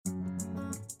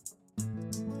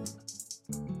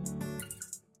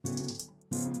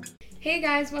Hey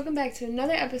guys, welcome back to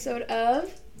another episode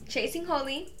of Chasing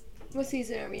Holy. What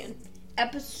season are we in?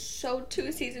 Episode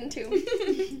 2, Season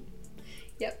 2.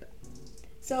 Yep.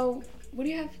 So, what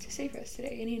do you have to say for us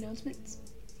today? Any announcements?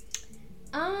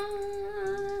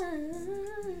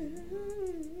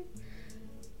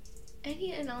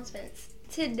 Any announcements?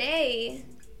 Today,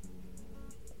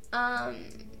 well,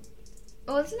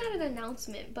 it's not an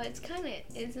announcement, but it's not an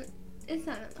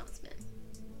announcement.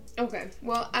 Okay,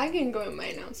 well, I can go with my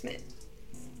announcement.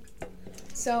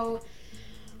 So,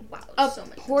 Wow, a so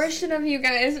much. portion of you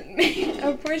guys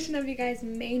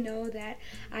may know that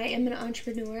I am an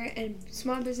entrepreneur and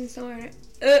small business owner.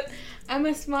 I'm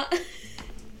a small...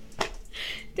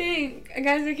 Dang,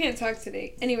 guys, I can't talk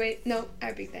today. Anyway, no, I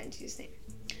repeat that in Jesus' name.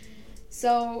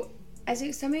 So,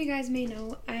 some of you guys may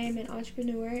know, I am an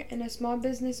entrepreneur and a small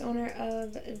business owner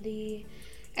of the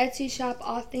Etsy shop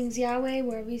All Things Yahweh,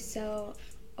 where we sell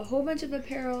a whole bunch of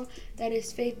apparel that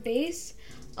is faith-based.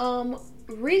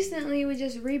 Recently, we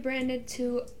just rebranded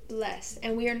to Bless,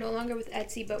 and we are no longer with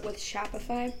Etsy, but with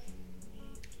Shopify.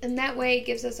 And that way, it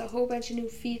gives us a whole bunch of new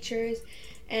features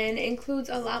and includes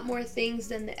a lot more things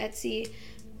than the Etsy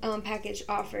package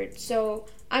offered. So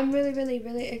I'm really, really,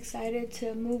 really excited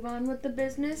to move on with the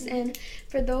business. And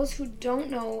for those who don't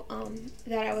know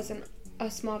that I was a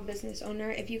small business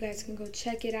owner, if you guys can go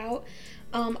check it out.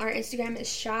 Our Instagram is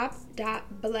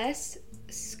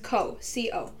shop.blessco,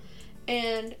 C-O.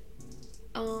 And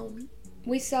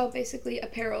we sell basically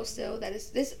apparel still.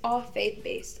 This all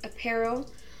faith-based apparel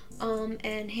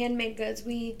and handmade goods.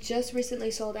 We just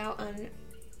recently sold out on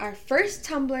our first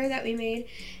tumbler that we made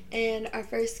and our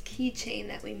first keychain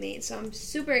that we made. So I'm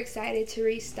super excited to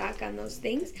restock on those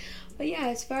things. But yeah,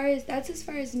 as far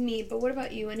as me. But what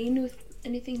about you? Anything new?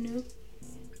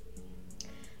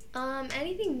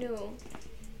 Anything new?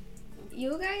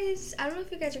 You guys, I don't know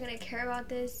if you guys are going to care about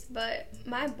this, but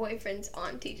my boyfriend's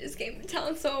auntie just came to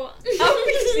town, so I'll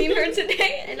be seeing her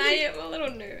today, and I am a little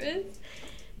nervous.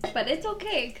 But it's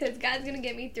okay, because God's going to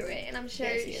get me through it, and I'm sure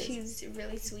she's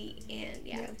really sweet, and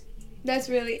yeah. That's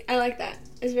really, I like that.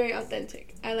 It's very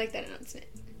authentic. I like that announcement.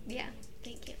 Yeah,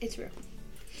 thank you. It's real.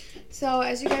 So,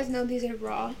 as you guys know, these are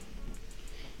raw.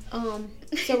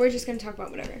 So we're just going to talk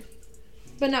about whatever.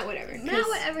 But not whatever. Not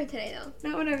whatever today, though.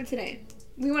 Not whatever today.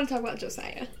 We want to talk about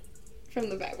Josiah from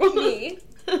the Bible. Me.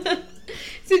 So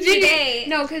today,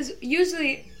 no, because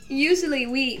usually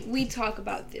we talk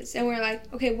about this and we're like,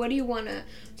 okay, what do you want to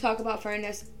talk about for our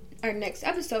next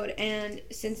episode? And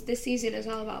since this season is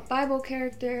all about Bible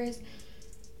characters,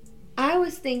 I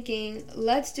was thinking,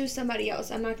 let's do somebody else.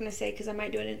 I'm not going to say because I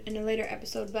might do it in a later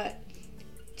episode, but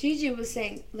Gigi was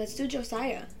saying, let's do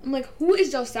Josiah. I'm like, who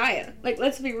is Josiah? Like,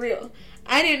 let's be real.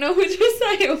 I didn't know who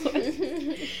Josiah was.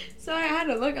 So I had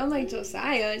to look. I'm like,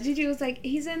 Josiah? Gigi was like,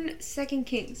 he's in 2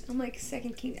 Kings. I'm like, 2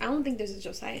 Kings? I don't think there's a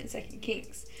Josiah in 2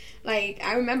 Kings. Like,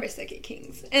 I remember 2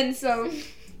 Kings. And so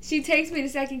she takes me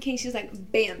to 2 Kings. She's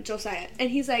like, bam, Josiah. And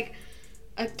he's like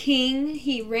a king.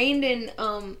 He reigned in,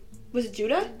 was it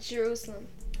Judah? Jerusalem.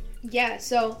 Yeah,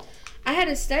 so I had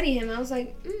to study him. I was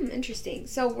like, interesting.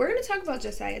 So we're going to talk about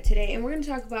Josiah today, and we're going to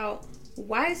talk about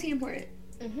why is he important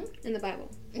in the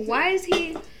Bible? Why is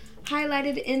he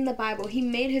highlighted in the Bible? He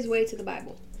made his way to the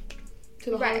Bible,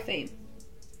 to the Hall of Fame.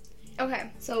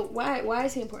 Okay. So why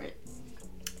is he important?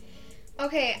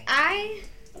 Okay,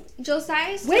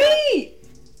 Josiah's... Wait!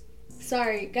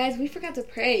 Sorry, guys, we forgot to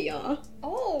pray, y'all.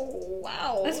 Oh,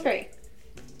 wow. Let's pray.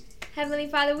 Heavenly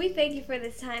Father, we thank you for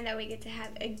this time that we get to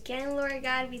have again, Lord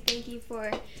God. We thank you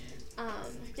for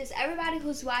just everybody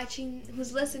who's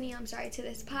listening, to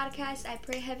this podcast. I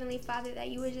pray, Heavenly Father, that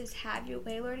you would just have your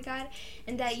way, Lord God,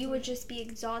 and that you would just be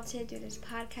exalted through this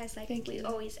podcast like we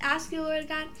always ask you, Lord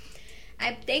God.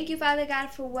 I thank you, Father God,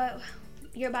 for what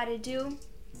you're about to do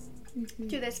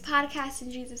through this podcast.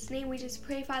 In Jesus' name, we just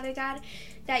pray, Father God,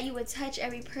 that you would touch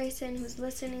every person who's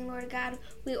listening, Lord God.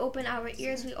 We open our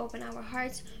ears, we open our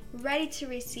hearts, ready to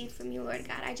receive from you, Lord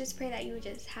God. I just pray that you would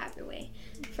just have your way.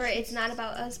 For it's not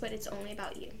about us, but it's only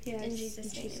about you. Yes, in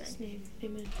Jesus' name,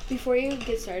 amen. Before you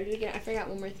get started again, I forgot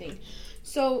one more thing.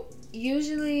 So,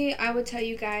 usually I would tell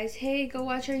you guys, hey, go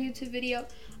watch our YouTube video.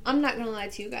 I'm not going to lie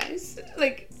to you guys.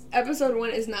 Like, episode 1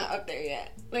 is not up there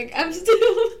yet. Like, I'm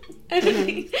still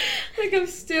editing. Like, I'm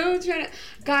still trying to...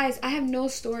 Guys, I have no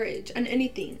storage on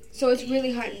anything. So, it's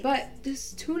really hard. But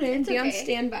just tune in. Be on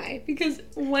standby. Because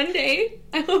one day,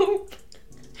 I hope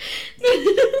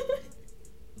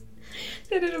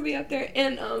that it'll be up there.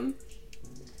 And,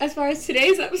 as far as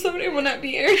today's episode, it will not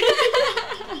be aired.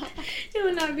 It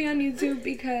will not be on YouTube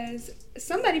because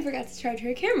somebody forgot to charge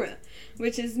her camera,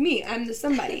 which is me. I'm the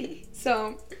somebody.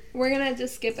 So we're going to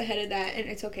just skip ahead of that, and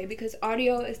it's okay because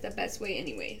audio is the best way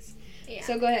anyways. Yeah.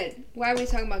 So go ahead. Why are we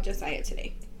talking about Josiah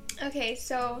today? Okay,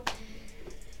 so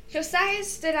Josiah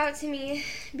stood out to me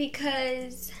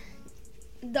because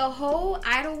the whole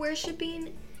idol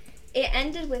worshiping, it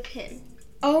ended with him.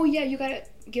 Oh, yeah, you gotta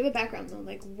give a background, though.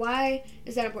 Like, why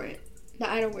is that important? The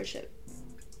idol worship.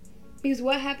 Because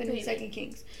what happened in 2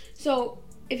 Kings? So,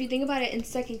 if you think about it, in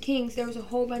 2 Kings, there was a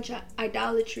whole bunch of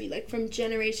idolatry, like, from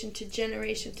generation to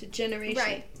generation to generation.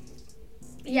 Right.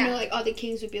 Yeah. You know, like, all the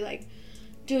kings would be, like,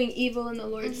 doing evil in the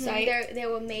Lord's sight. They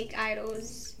will make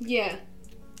idols. Yeah.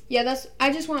 Yeah,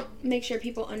 I just want to make sure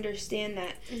people understand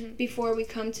that before we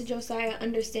come to Josiah,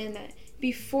 understand that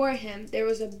before him, there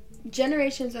was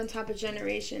generations on top of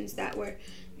generations that were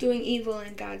doing evil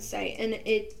in God's sight. And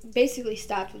it basically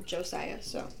stopped with Josiah.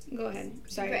 So, go ahead.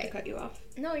 Sorry to cut you off.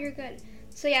 No, you're good.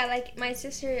 So, yeah, like my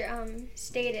sister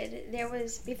stated, there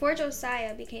was, before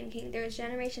Josiah became king, there was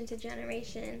generation to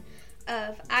generation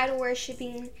of idol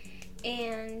worshiping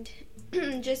and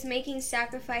just making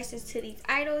sacrifices to these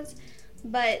idols.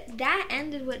 But that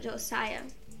ended with Josiah.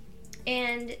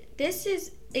 And this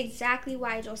is exactly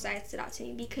why Josiah stood out to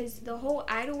me. Because the whole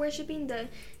idol worshiping,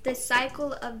 the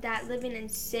cycle of that living in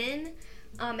sin,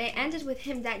 it ended with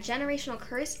him. That generational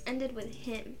curse ended with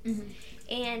him. Mm-hmm.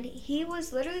 And he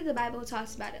was literally, the Bible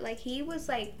talks about it. Like, he was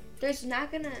like,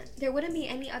 there wouldn't be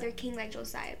any other king like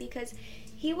Josiah. Because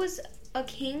he was a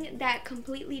king that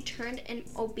completely turned in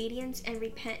obedience and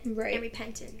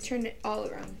repentance. Turned it all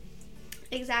around.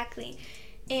 Exactly.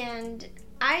 And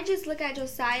I just look at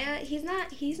Josiah, he's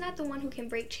not the one who can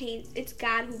break chains. It's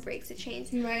God who breaks the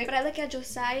chains. Right. But I look at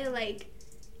Josiah like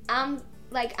I'm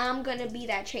gonna be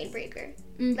that chain breaker.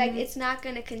 Mm-hmm. Like, it's not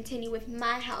gonna continue with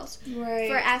my house. Right.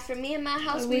 For as for me and my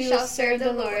house, we shall serve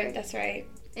the Lord. That's right.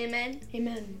 Amen.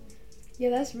 Amen. Yeah,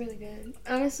 that's really good.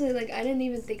 Honestly, like, I didn't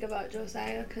even think about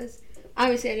Josiah because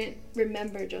obviously I didn't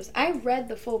remember Josiah. I read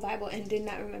the full Bible and did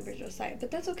not remember Josiah, but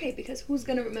that's okay because who's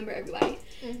gonna remember everybody?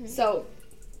 Mm-hmm. So,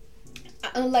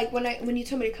 like, when you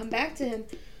told me to come back to him,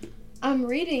 I'm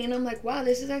reading and I'm like, wow,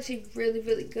 this is actually really,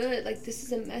 really good. Like, this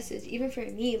is a message even for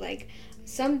me. Like,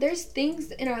 there's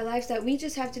things in our lives that we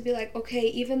just have to be like, okay,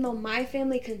 even though my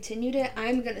family continued it,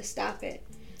 I'm gonna stop it.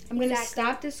 I'm going to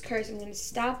stop this curse. I'm going to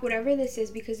stop whatever this is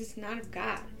because it's not of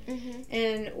God. Mm-hmm.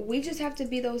 And we just have to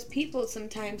be those people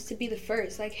sometimes to be the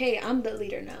first. Like, hey, I'm the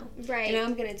leader now. Right. And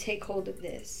I'm going to take hold of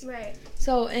this. Right.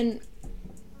 So, and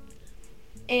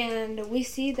we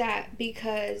see that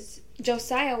because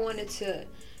Josiah wanted to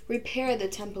repair the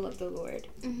temple of the Lord.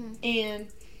 Mm-hmm. And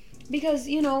because,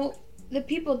 the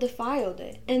people defiled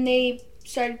it. And they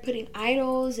started putting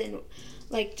idols and,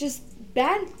 like, just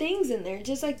bad things in there,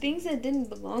 just like things that didn't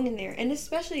belong in there, and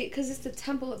especially because it's the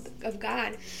temple of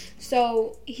God.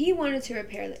 So he wanted to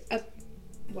repair it.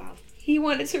 He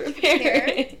wanted to repair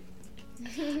it.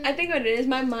 I think what it is,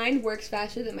 my mind works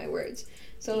faster than my words,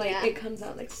 so like it comes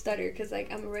out like stutter because like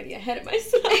I'm already ahead of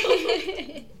myself.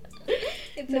 Okay.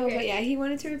 But yeah, he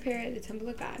wanted to repair the temple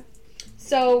of God.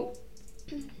 So,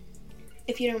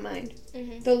 if you don't mind,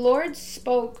 the Lord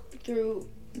spoke through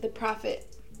the prophet.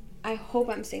 I hope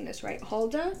I'm saying this right.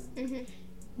 Huldah,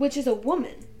 which is a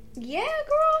woman. Yeah,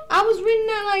 girl. I was reading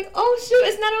that like, oh shoot,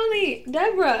 it's not only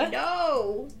Deborah.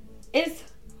 No, it's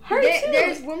her too.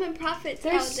 There's women prophets.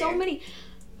 There's so many.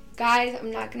 Guys,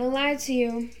 I'm not gonna lie to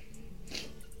you.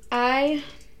 I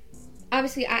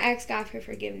asked God for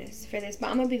forgiveness for this,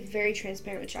 but I'm gonna be very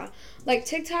transparent with y'all. Like,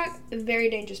 TikTok, a very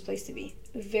dangerous place to be.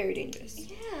 Very dangerous.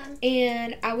 Yeah.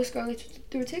 And I was scrolling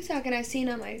through TikTok and I seen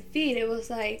on my feed, it was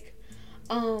like,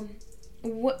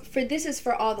 this is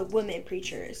for all the women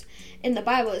preachers. In the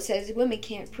Bible it says women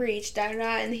can't preach,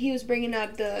 and he was bringing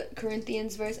up the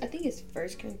Corinthians verse. I think it's 1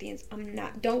 Corinthians.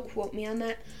 Don't quote me on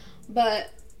that.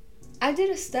 But I did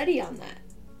a study on that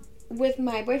with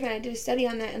my boyfriend. I did a study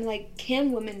on that and like,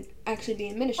 can women actually be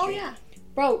in ministry? Oh yeah.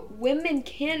 Bro, women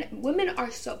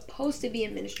are supposed to be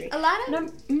in ministry. A lot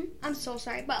of I'm so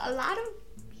sorry, but a lot of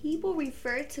people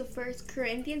refer to 1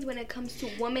 Corinthians when it comes to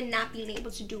women not being able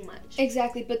to do much.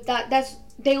 Exactly, but that's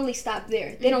they only stop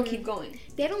there. They don't keep going.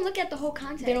 They don't look at the whole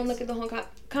context. They don't look at the whole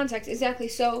context. Exactly.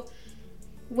 So,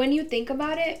 when you think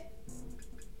about it,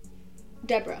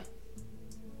 Deborah,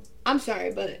 I'm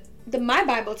sorry, but my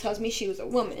Bible tells me she was a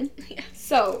woman. Yeah.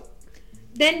 So,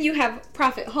 then you have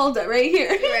Prophet Huldah right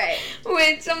here. Right.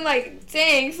 Which I'm like,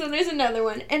 dang, so there's another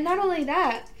one. And not only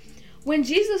that, when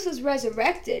Jesus was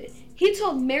resurrected, he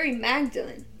told Mary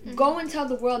Magdalene, go and tell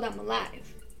the world I'm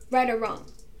alive. Right or wrong?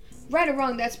 Right or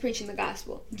wrong, that's preaching the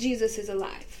gospel. Jesus is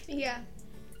alive. Yeah.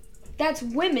 That's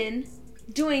women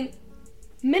doing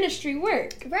ministry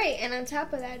work. Right, and on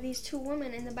top of that, these two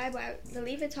women in the Bible, I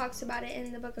believe it talks about it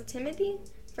in the book of Timothy,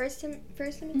 First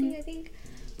Timothy, I think.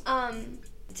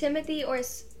 Timothy or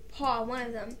Paul, one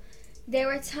of them, they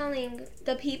were telling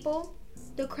the people,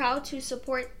 the crowd, to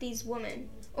support these women.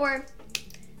 Or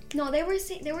no, they were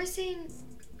saying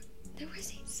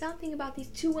something about these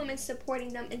two women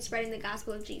supporting them and spreading the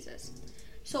gospel of Jesus.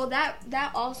 So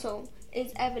that also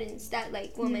is evidence that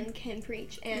like women can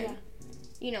preach, and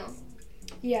you know.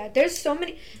 Yeah, there's so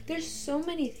many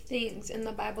things in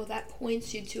the Bible that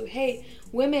points you to, hey,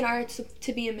 women are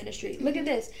to be in ministry. Look at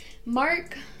this.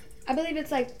 Mark, I believe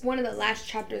it's like one of the last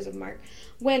chapters of Mark,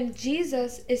 when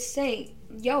Jesus is saying,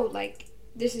 yo, like,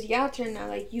 this is your turn now.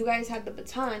 Like, you guys have the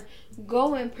baton.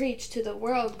 Go and preach to the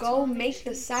world. Go make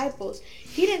disciples.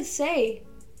 He didn't say,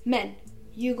 men,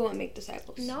 you go and make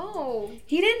disciples. No.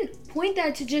 He didn't point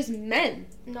that to just men.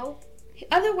 Nope.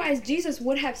 Otherwise, Jesus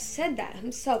would have said that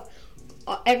himself.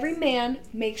 Every man,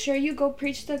 make sure you go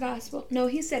preach the gospel. No,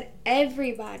 he said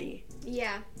everybody.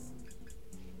 Yeah.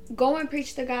 Go and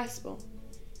preach the gospel.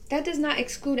 That does not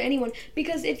exclude anyone.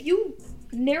 Because if you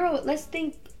let's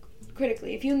think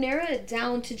critically. If you narrow it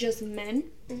down to just men,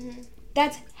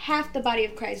 that's half the body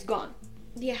of Christ gone.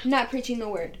 Yeah. Not preaching the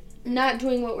word. Not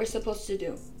doing what we're supposed to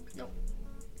do. No.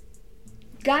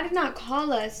 God did not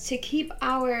call us to keep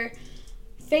our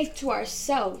faith to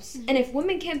ourselves. And if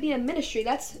women can't be in ministry,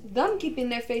 that's them keeping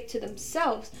their faith to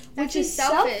themselves, which is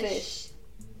selfish.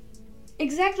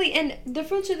 Exactly. And the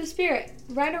fruits of the Spirit,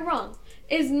 right or wrong,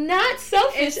 is not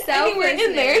selfish anywhere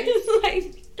in there.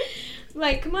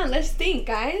 Like, come on, let's think,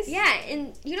 guys. Yeah,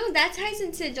 and you know, that ties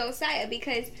into Josiah,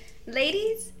 because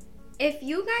ladies, if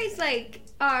you guys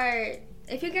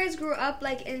grew up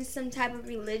like in some type of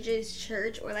religious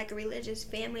church or like a religious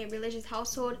family, a religious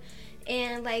household,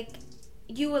 and like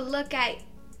you would look at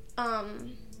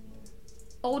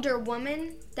older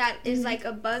women that is like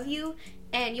above you,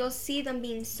 and you'll see them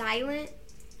being silent.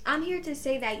 I'm here to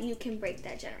say that you can break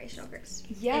that generational curse.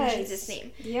 Yes. In Jesus'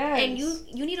 name. Yes. And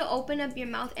you need to open up your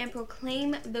mouth and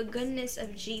proclaim the goodness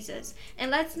of Jesus.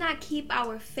 And let's not keep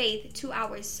our faith to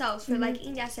ourselves. For like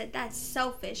India said, that's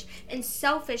selfish. And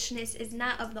selfishness is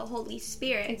not of the Holy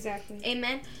Spirit. Exactly.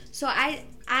 Amen. So I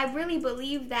really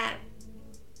believe that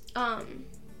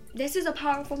this is a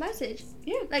powerful message.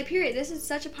 Yeah. Like, period. This is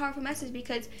such a powerful message,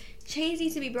 because chains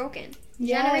need to be broken.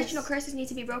 Yes. Generational curses need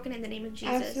to be broken in the name of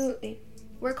Jesus. Absolutely.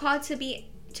 We're called to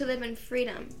live in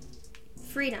freedom.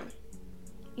 Freedom.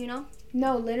 You know?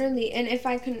 No, literally. And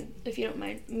if you don't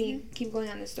mind me keep going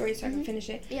on this story so I can finish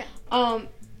it. Yeah.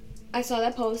 I saw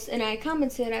that post and I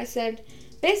commented. I said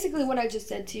basically what I just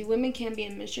said to you. Women can be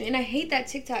in ministry. And I hate that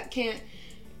TikTok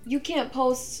you can't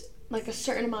post like a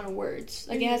certain amount of words.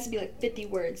 Like it has to be like 50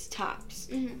 words tops.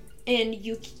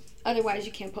 And otherwise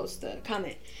you can't post the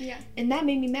comment. Yeah. And that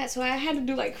made me mad. So I had to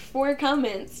do like 4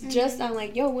 comments just on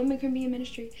like, yo, women can be in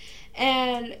ministry.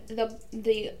 And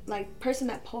the like person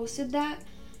that posted that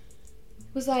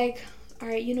was like, all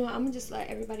right, you know what, I'm gonna just let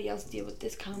everybody else deal with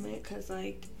this comment, cause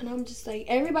like, and I'm just like,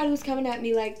 everybody was coming at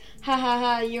me like, ha ha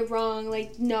ha, you're wrong,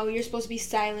 like, no, you're supposed to be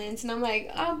silent. And I'm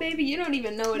like, oh baby, you don't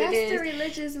even know what it is. That's the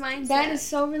religious mindset. That is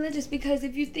so religious, because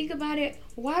if you think about it,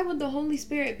 why would the Holy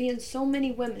Spirit be in so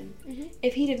many women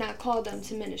if he did not call them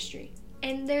to ministry?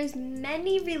 And there's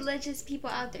many religious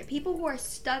people out there, people who are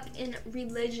stuck in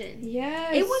religion.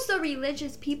 Yes. It was the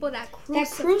religious people that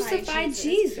crucified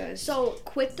Jesus. So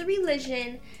quit the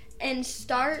religion and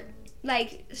start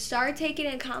taking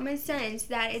in common sense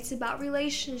that it's about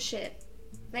relationship.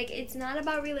 Like, it's not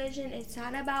about religion. It's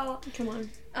not about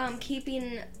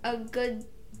keeping a good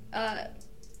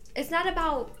it's not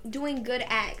about doing good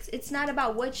acts. It's not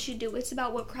about what you do. It's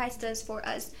about what Christ does for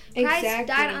us. Christ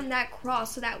died on that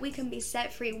cross so that we can be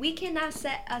set free. We cannot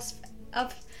set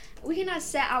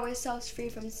ourselves free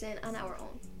from sin on our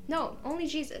own. No, only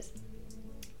Jesus.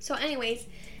 So anyways,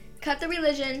 cut the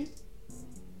religion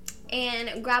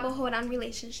and grab a hold on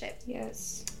relationship.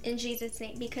 Yes. In Jesus'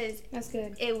 name, because that's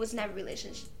good. It was never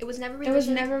relationship. It was never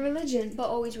religion. But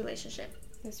always relationship.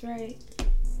 That's right.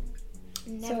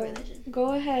 Never religion.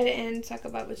 Go ahead and talk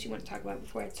about what you want to talk about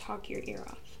before I talk your ear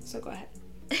off. So go ahead.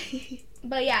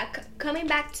 But yeah, coming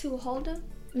back to Huldah.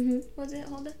 Was it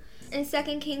Huldah? In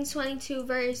 2 Kings 22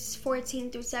 verse 14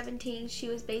 through 17, she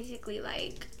was basically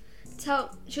like,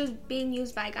 she was being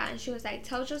used by God, and she was like,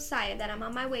 tell Josiah that I'm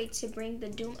on my way to bring the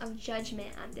doom of judgment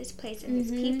on this place and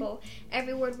this people.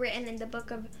 Every word written in the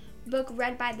book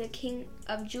read by the king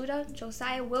of Judah,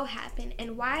 Josiah, will happen.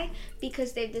 And why?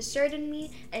 Because they've deserted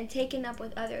me and taken up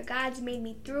with other gods, made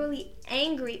me thoroughly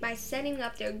angry by setting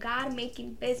up their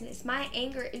God-making business. My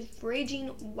anger is raging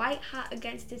white hot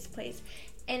against this place,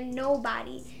 and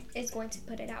nobody is going to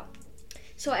put it out.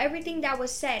 So everything that was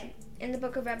said in the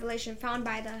book of Revelation, found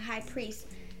by the high priest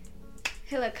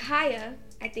Hilkiah,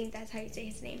 I think that's how you say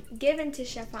his name, given to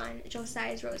Shaphan,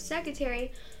 Josiah's royal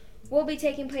secretary, will be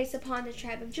taking place upon the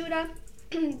tribe of Judah,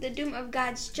 the doom of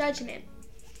God's judgment.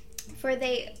 For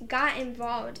they got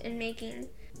involved in making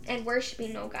and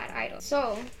worshiping no God idol.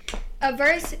 So, a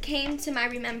verse came to my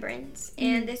remembrance,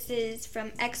 and this is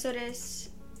from Exodus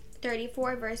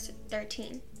 34, verse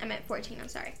 14, I'm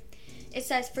sorry. It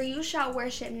says, "For you shall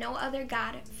worship no other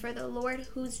God, for the Lord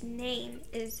whose name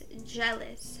is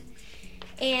jealous."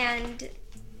 And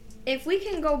if we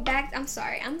can go back, I'm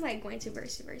sorry, I'm like going to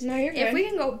verse to verse. No, you're good. If we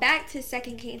can go back to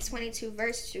 2 Kings 22,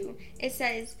 verse 2, it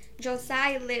says,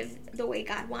 Josiah lived the way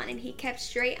God wanted. He kept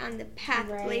straight on the path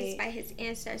blazed by his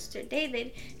ancestor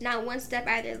David, not one step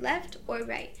either left or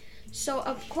right. So,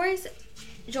 of course,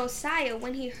 Josiah,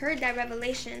 when he heard that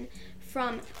revelation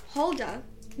from Huldah,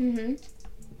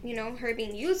 you know, her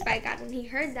being used by God, when he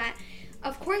heard that,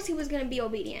 of course he was going to be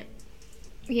obedient.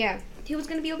 Yeah. He was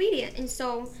going to be obedient. And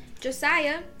so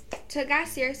Josiah took God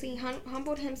seriously,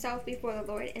 humbled himself before the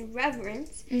Lord in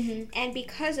reverence. And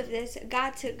because of this,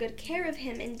 God took good care of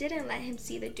him and didn't let him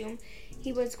see the doom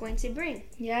he was going to bring.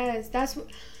 Yes, that's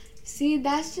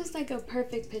just like a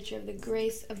perfect picture of the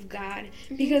grace of God.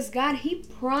 Because God, he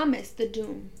promised the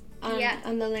doom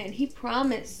on the land. He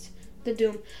promised the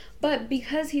doom. But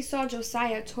because he saw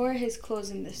Josiah tore his clothes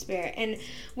in despair and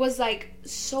was like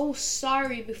so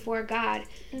sorry before God,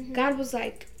 God was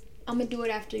like, I'm gonna do it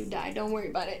after you die. Don't worry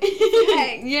about it.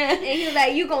 Yeah. And he was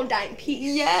like, you gonna die in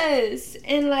peace. Yes.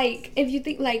 And like, if you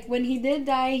think, like, when he did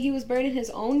die, he was buried in his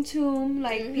own tomb.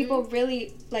 Like, people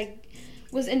really, like,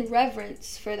 was in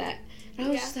reverence for that. And I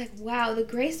was just like, wow, the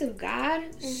grace of God,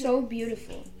 so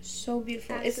beautiful. So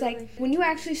beautiful. Absolutely. It's like, when you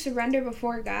actually surrender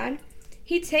before God,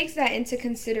 he takes that into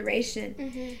consideration.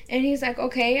 And he's like,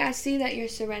 okay, I see that you're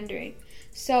surrendering.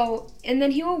 So, and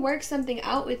then he will work something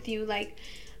out with you. Like,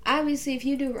 obviously, if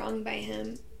you do wrong by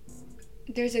him,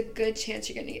 there's a good chance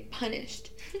you're going to get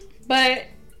punished. But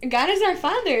God is our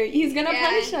Father. He's going to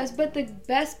punish us. But the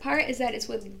best part is that it's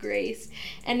with grace.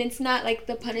 And it's not like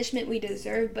the punishment we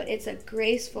deserve, but it's a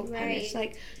graceful punish.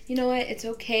 Like, you know what? It's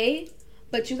okay,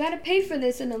 but you got to pay for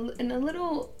this in a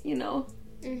little, you know,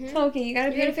 token. You got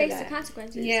to face the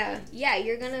consequences. Yeah. Yeah,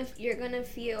 you're gonna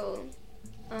feel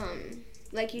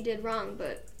like you did wrong,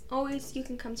 but always you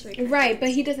can come to repentance. Right, but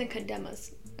he doesn't condemn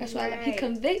us. That's why he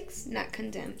convicts, not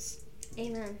condemns.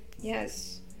 Amen.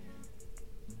 Yes.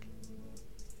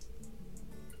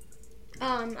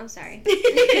 I'm sorry.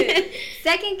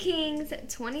 2 Kings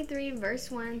 23,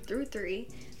 verse 1 through 3.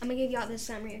 I'm going to give y'all the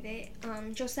summary of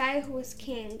it. Josiah, who was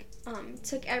king,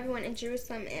 took everyone in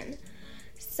Jerusalem and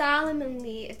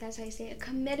solemnly, if that's how you say it,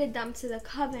 committed them to the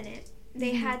covenant.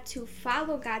 They had to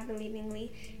follow God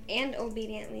believingly and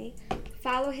obediently,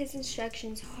 follow his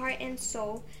instructions, heart and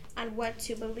soul, on what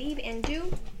to believe and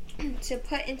do, to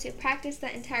put into practice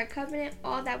the entire covenant,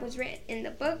 all that was written in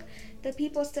the book. The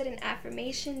people stood in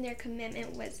affirmation. Their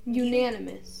commitment was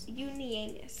unanimous.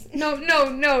 Unanimous. No,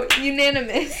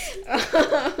 unanimous.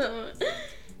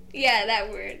 Yeah, that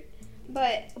word.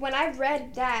 But when I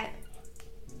read that,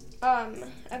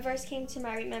 a verse came to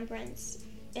my remembrance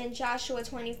in Joshua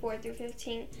 24 through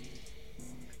 15.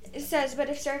 It says, "But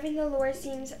if serving the Lord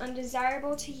seems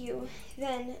undesirable to you,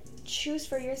 then choose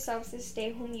for yourselves this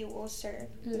day whom you will serve,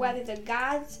 whether the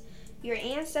gods your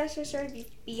ancestors served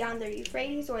beyond the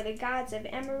Euphrates or the gods of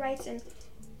Amorites in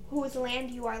whose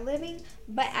land you are living.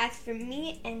 But as for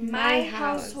me and my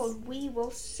household, we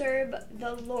will serve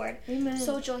the Lord." Amen.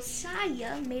 So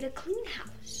Josiah made a clean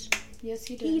house. Yes,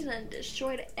 he did. He done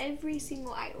destroyed every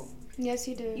single idol. Yes,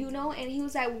 he did. You know, and he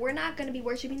was like, we're not going to be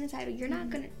worshiping this idol. You're not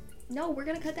going to. No, we're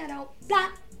going to cut that out. Blah.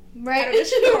 Right.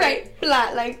 Right.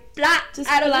 Blot. Like, blot. Just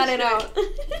blot it out.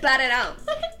 Blot it out.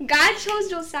 God chose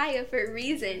Josiah for a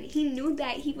reason. He knew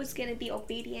that he was going to be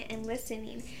obedient and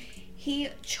listening. He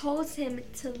chose him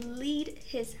to lead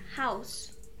his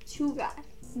house to God.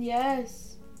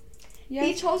 Yes.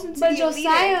 He chose him to but be Josiah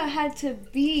a leader. had to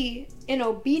be in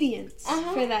obedience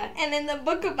for that. And in the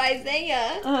book of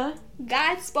Isaiah,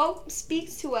 God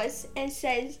speaks to us and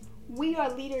says, we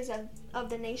are leaders of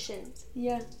the nations.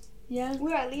 Yeah. Yeah.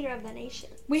 We are a leader of the nation.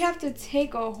 We have to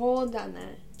take a hold on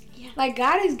that. Yeah. Like,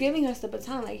 God is giving us the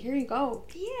baton. Like, here you go.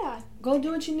 Yeah. Go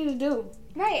do what you need to do.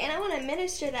 Right, and I want to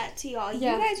minister that to y'all.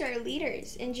 Yeah. You guys are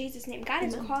leaders in Jesus' name. God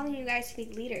is calling you guys to be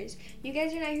leaders. You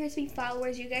guys are not here to be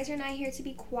followers. You guys are not here to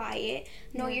be quiet.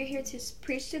 No, you're here to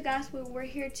preach the gospel. We're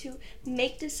here to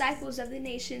make disciples of the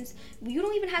nations. You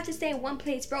don't even have to stay in one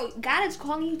place, bro. God is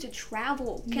calling you to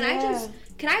travel. Can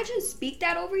I just speak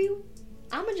that over you?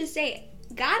 I'm gonna just say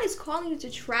it. God is calling you to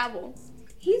travel.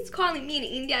 He's calling me and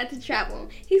India to travel.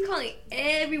 He's calling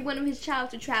every one of his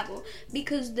child to travel,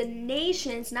 because the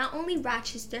nations, not only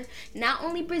Rochester, not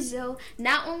only Brazil,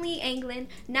 not only England,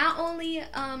 not only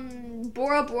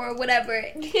Bora Bora, whatever,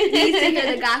 needs to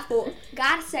hear the gospel.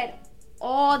 God said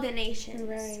all the nations.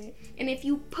 Right. And if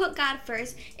you put God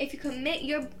first, if you commit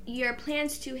your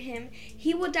plans to Him,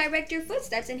 He will direct your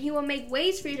footsteps and He will make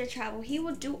ways for you to travel. He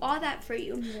will do all that for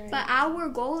you. Right. But our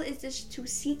goal is just to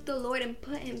seek the Lord and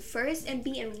put Him first and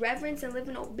be in reverence and live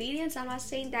in obedience. I'm not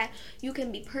saying that you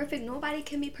can be perfect. Nobody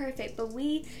can be perfect. But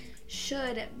we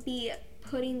should be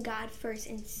putting God first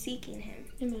and seeking Him.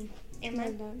 Amen.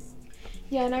 Amen.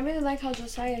 Yeah, and I really like how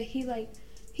Josiah,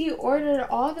 he ordered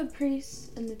all the priests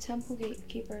and the temple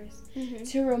gatekeepers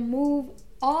to remove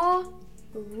all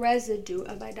residue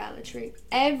of idolatry,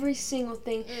 every single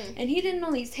thing. And he didn't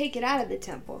only take it out of the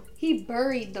temple, he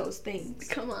buried those things.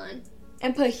 Come on.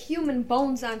 And put human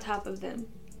bones on top of them.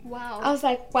 Wow. I was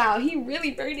like, wow, he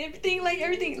really buried everything,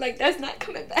 like that's not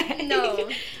coming back. No.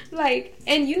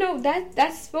 And you know,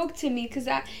 that spoke to me, because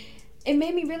it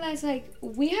made me realize, like,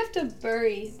 we have to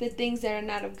bury the things that are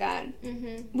not of God.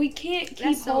 We can't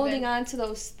keep holding on to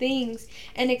those things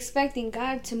and expecting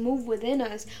God to move within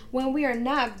us when we are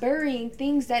not burying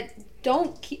things that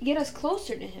don't get us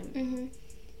closer to Him.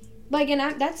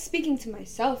 And that's speaking to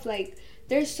myself. Like,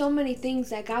 there's so many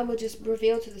things that God will just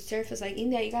reveal to the surface. Like,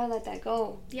 India, you gotta let that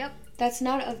go. Yep. That's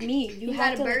not of me. You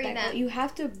have to bury that go. You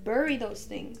have to bury those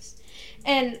things.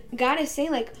 And God is saying,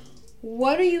 like,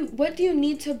 what do you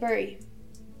need to bury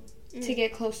to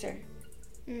get closer?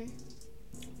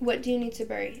 What do you need to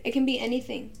bury? It can be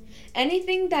anything.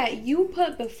 Anything that you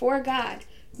put before God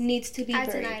needs to be buried.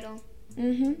 As an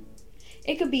idol.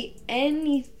 It could be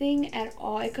anything at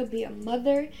all. It could be a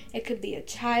mother. It could be a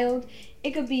child.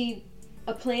 It could be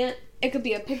a plant. It could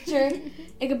be a picture.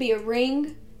 It could be a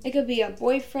ring. It could be a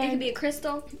boyfriend. It could be a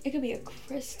crystal. It could be a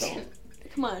crystal.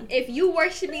 Come on. If you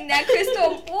worshiping that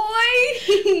crystal,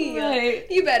 boy, right.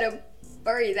 You better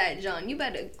bury that, John. You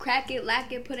better crack it,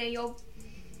 lack it, put it in your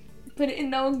grave. Put it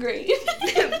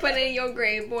in your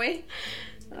grave, boy.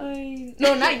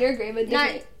 No, not your grave, but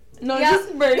different.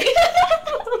 Just bury it.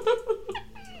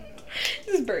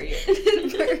 Just bury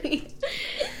it. Bury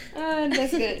it.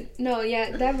 That's good. No,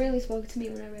 yeah, that really spoke to me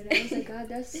when I read it. I was like, God,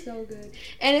 that's so good.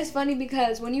 And it's funny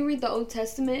because when you read the Old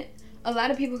Testament, a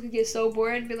lot of people could get so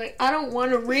bored and be like, I don't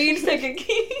want to read 2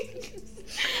 Kings.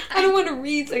 I don't want to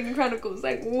read 2 Chronicles.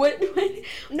 Like, what?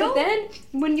 No. But then,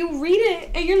 when you read it,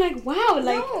 and you're like, wow,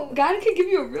 like, God could give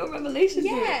you a real revelation.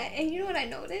 Yeah, and you know what I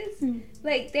noticed?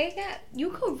 Like, you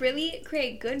could really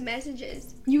create good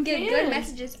messages. You get good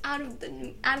messages out of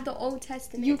the Old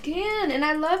Testament. You can, and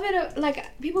I love it. Like,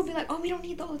 people be like, oh, we don't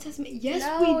need the Old Testament. Yes,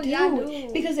 we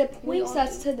do. Because it points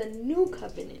us to the new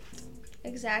covenant.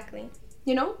 Exactly.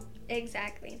 You know?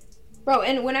 Exactly. Bro,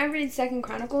 and when I read 2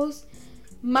 Chronicles,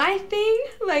 my thing,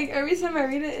 like, every time I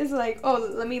read it is like,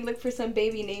 oh, let me look for some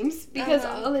baby names. Because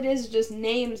all it is just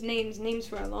names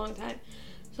for a long time.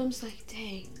 So I'm just like,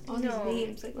 dang, all these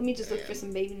names. Like, let me just look for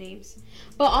some baby names.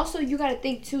 But also, you gotta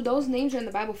think, too, those names are in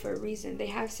the Bible for a reason. They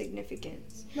have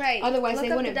significance. Right. Otherwise, they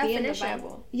wouldn't be in the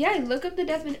Bible. Yeah, look up the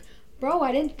definition. Bro,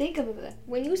 I didn't think of that.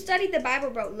 When you study the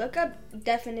Bible, bro, look up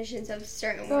definitions of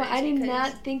certain words. Bro, I did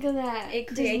not think of that. It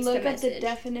creates just look the up message. the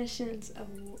definitions of...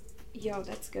 Yo,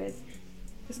 that's good.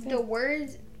 The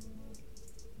words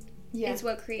is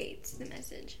what creates the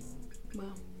message.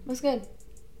 Wow. That's good.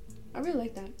 I really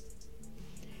like that.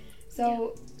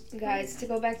 So, guys, to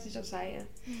go back to Josiah,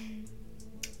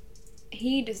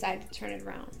 he decided to turn it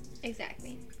around.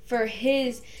 Exactly.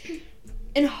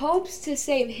 In hopes to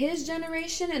save his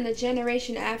generation and the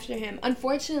generation after him.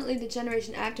 Unfortunately, the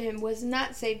generation after him was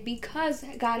not saved because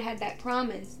God had that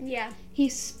promise. Yeah. He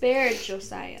spared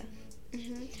Josiah.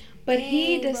 But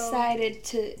he decided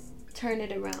to turn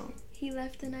it around. He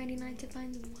left the 99 to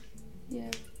find the one. Yeah.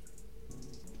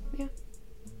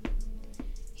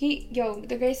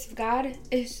 The grace of God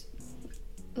is,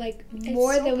 like,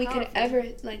 more than we could ever,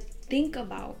 like, think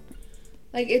about.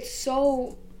 Like, it's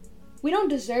so... We don't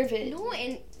deserve it. No,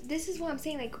 and this is what I'm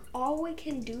saying. Like, all we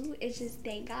can do is just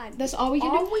thank God. That's all we can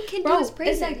do? All we can do is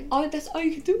praise Him. That's all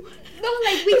you can do? No,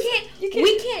 like,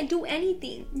 we can't do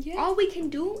anything. Yeah. All we can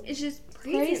do is just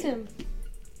praise Him.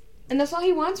 And that's all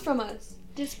He wants from us.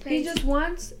 Just praise. He just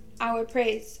wants our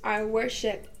praise, our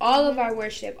worship, all of our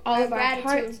worship, all of our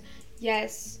hearts.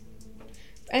 Yes.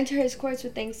 Enter His courts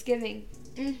with thanksgiving.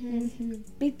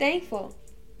 Be thankful.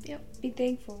 Yep. Be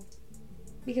thankful.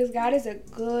 Because God is a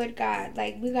good God.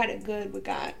 Like, we got it good with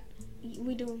God.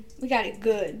 We do. We got it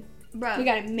good. Bruh. We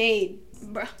got it made.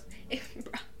 Bruh.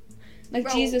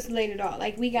 Like, Jesus laid it all.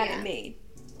 Like, we got it made.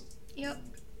 Yep.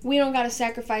 we don't gotta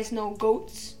sacrifice no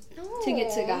goats to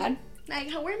get to God. Like,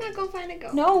 we're not gonna find a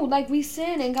goat. No, like, we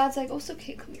sin, and God's like, oh, it's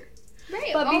okay, come here.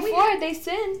 Right. But before they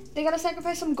sin, they gotta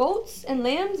sacrifice some goats and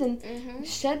lambs and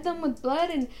shed them with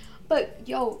blood. But,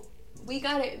 yo, we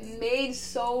got it made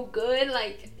so good.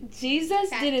 Like, Jesus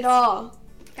did it all.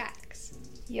 Facts.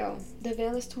 Yo, the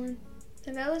veil is torn.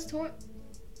 The veil is torn.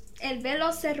 El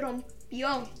velo se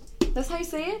rompió. That's how you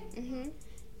say it?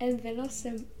 El velo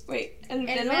se... Wait. El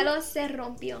velo se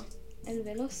rompió. El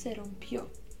velo se rompió.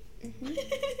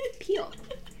 Pío.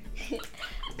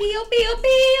 Pío, pío,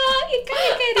 pío. Y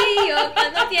cariquerío.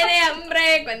 Cuando tiene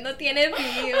hambre, cuando tiene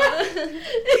frío.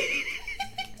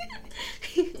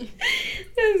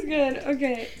 That's good.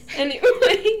 Okay.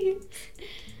 Anyway.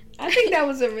 I think that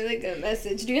was a really good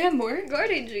message. Do you have more?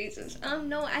 Glory to Jesus.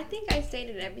 No, I think I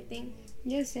stated everything.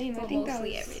 Yeah, same. Well, I think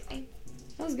mostly everything.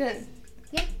 That was good.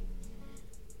 Yeah.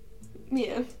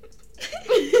 Yeah.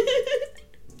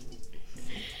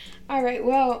 All right.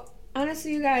 Well,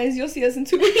 honestly, you guys, you'll see us in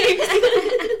 2 weeks.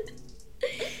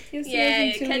 You'll see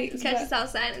us in 2 weeks. Catch us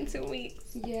outside in 2 weeks.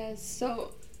 Yes.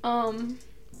 So,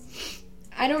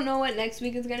 I don't know what next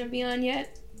week is gonna be on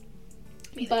yet,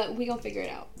 but we gonna figure it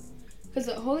out. Because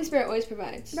the Holy Spirit always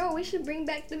provides. Bro, we should bring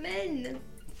back the men.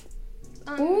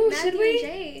 Ooh, should we?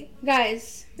 Jay.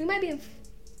 Guys. We might be in...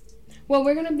 Well,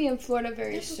 we're going to be in Florida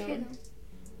very soon. Okay,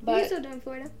 but we're still in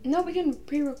Florida. No, we can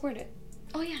pre-record it.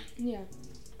 Oh, yeah. Yeah.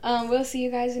 We'll see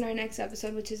you guys in our next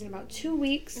episode, which is in about 2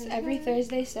 weeks. Every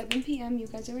Thursday, 7 p.m. You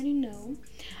guys already know.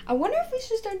 I wonder if we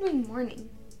should start doing morning.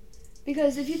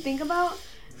 Because if you think about...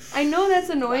 I know that's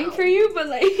annoying for you, but,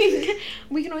 like,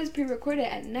 we can always pre-record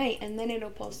it at night, and then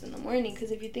it'll post in the morning. Because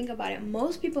if you think about it,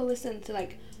 most people listen to,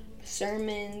 like,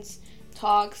 sermons,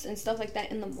 talks, and stuff like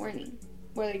that in the morning,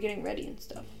 where they're getting ready and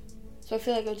stuff. So I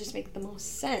feel like it'll just make the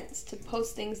most sense to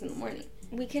post things in the morning.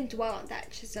 We can dwell on that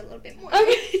just a little bit more.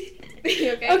 Okay.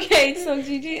 Okay. Okay, so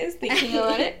Gigi is thinking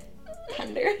about it.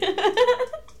 Thunder.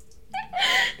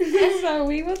 So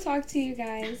we will talk to you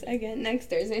guys again next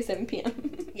Thursday, 7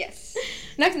 p.m. Yes.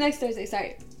 Next Thursday,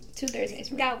 sorry. 2 Thursdays.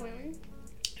 God willing.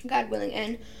 God willing.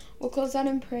 And we'll close out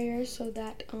in prayer so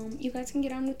that you guys can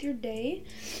get on with your day.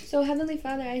 So Heavenly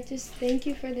Father, I just thank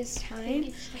you for this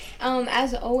time.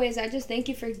 As always, I just thank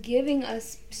you for giving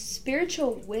us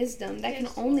spiritual wisdom that can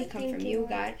only come from you,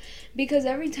 God. Because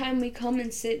every time we come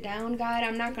and sit down, God,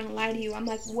 I'm not going to lie to you. I'm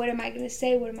like, what am I going to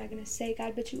say? What am I going to say,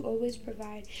 God? But you always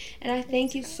provide. And I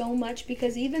thank you so much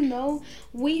because even though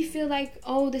we feel like,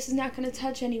 oh, this is not going to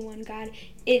touch anyone, God,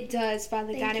 it does,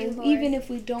 Father God. And even if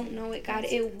we don't know it, God,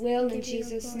 it will in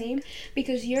Jesus' name.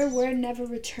 Because your word never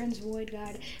returns void,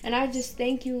 God. And I just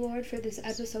thank you, Lord, for this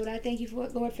episode. I thank you,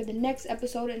 Lord, for the next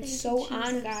episode and so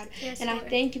on, God. And I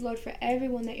thank you, Lord, for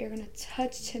everyone that you're going to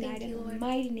touch tonight in the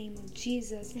mighty name of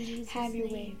Jesus. Have your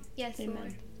way. Yes, Amen.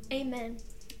 Lord. Amen.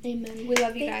 Amen. We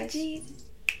love you guys.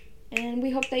 And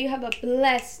we hope that you have a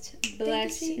blessed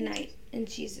night. In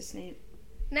Jesus' name.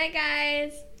 Night,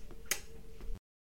 guys.